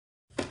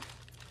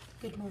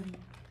Good morning.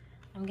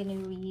 I'm going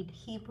to read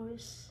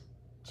Hebrews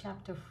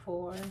chapter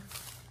 4,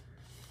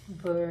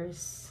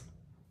 verse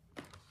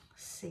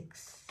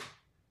 6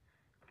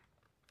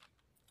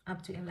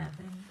 up to 11.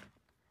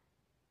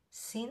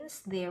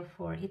 Since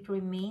therefore it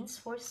remains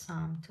for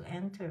some to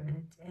enter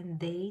it, and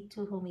they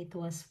to whom it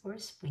was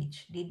first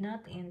preached did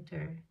not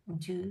enter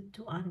due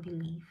to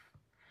unbelief,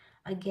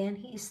 again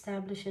he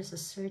establishes a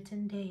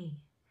certain day,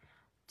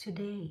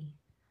 today,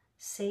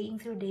 saying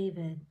through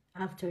David,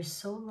 after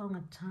so long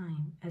a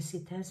time, as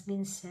it has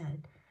been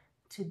said,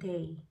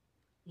 today,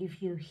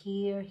 if you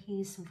hear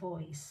his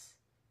voice,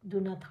 do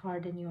not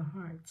harden your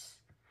hearts.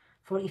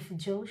 For if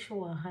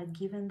Joshua had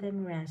given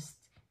them rest,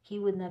 he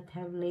would not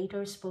have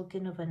later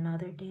spoken of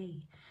another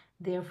day.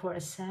 Therefore a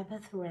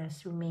Sabbath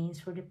rest remains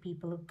for the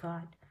people of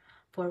God.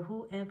 For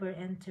whoever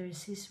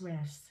enters his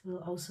rest will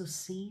also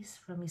cease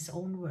from his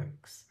own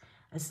works,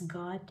 as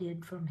God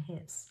did from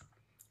his.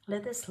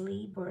 Let us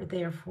labor,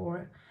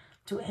 therefore,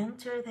 to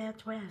enter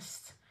that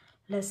rest,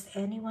 lest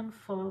anyone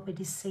fall by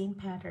the same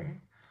pattern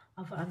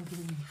of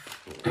unbelief.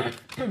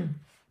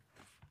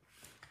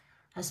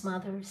 As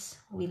mothers,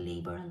 we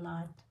labor a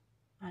lot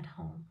at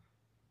home.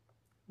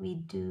 We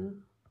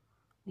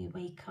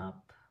wake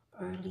up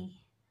early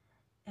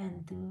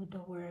and do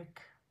the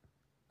work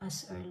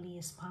as early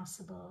as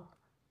possible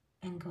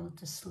and go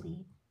to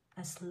sleep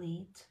as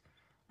late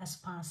as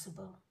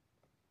possible.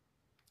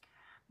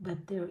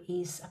 But there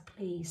is a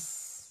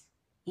place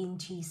in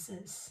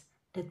Jesus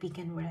that we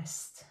can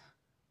rest.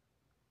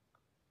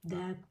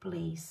 That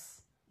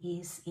place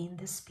is in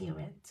the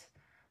Spirit.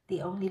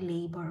 The only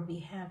labor we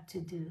have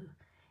to do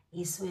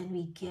is when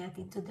we get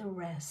into the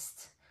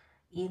rest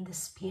in the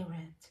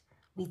Spirit.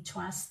 We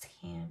trust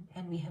Him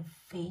and we have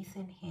faith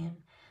in Him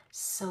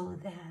so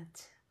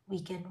that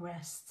we can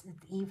rest.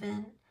 That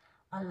even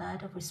a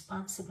lot of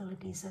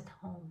responsibilities at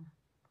home,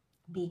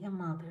 being a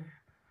mother,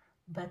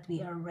 but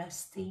we are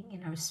resting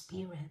in our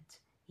spirit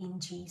in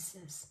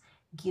Jesus,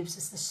 gives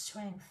us the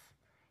strength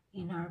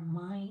in our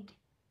mind,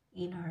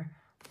 in our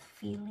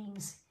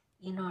feelings,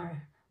 in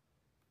our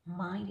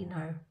mind, in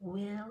our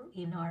will,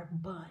 in our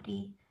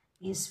body,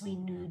 is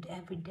renewed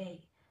every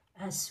day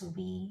as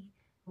we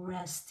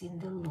rest in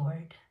the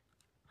Lord.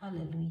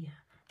 Hallelujah.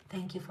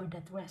 Thank you for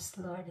that rest,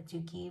 Lord, that you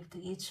give to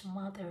each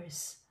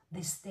mothers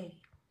this day.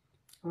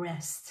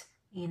 Rest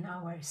in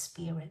our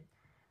spirit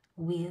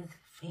with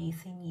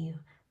faith in you.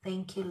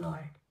 Thank you,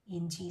 Lord.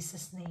 In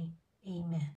Jesus' name, amen.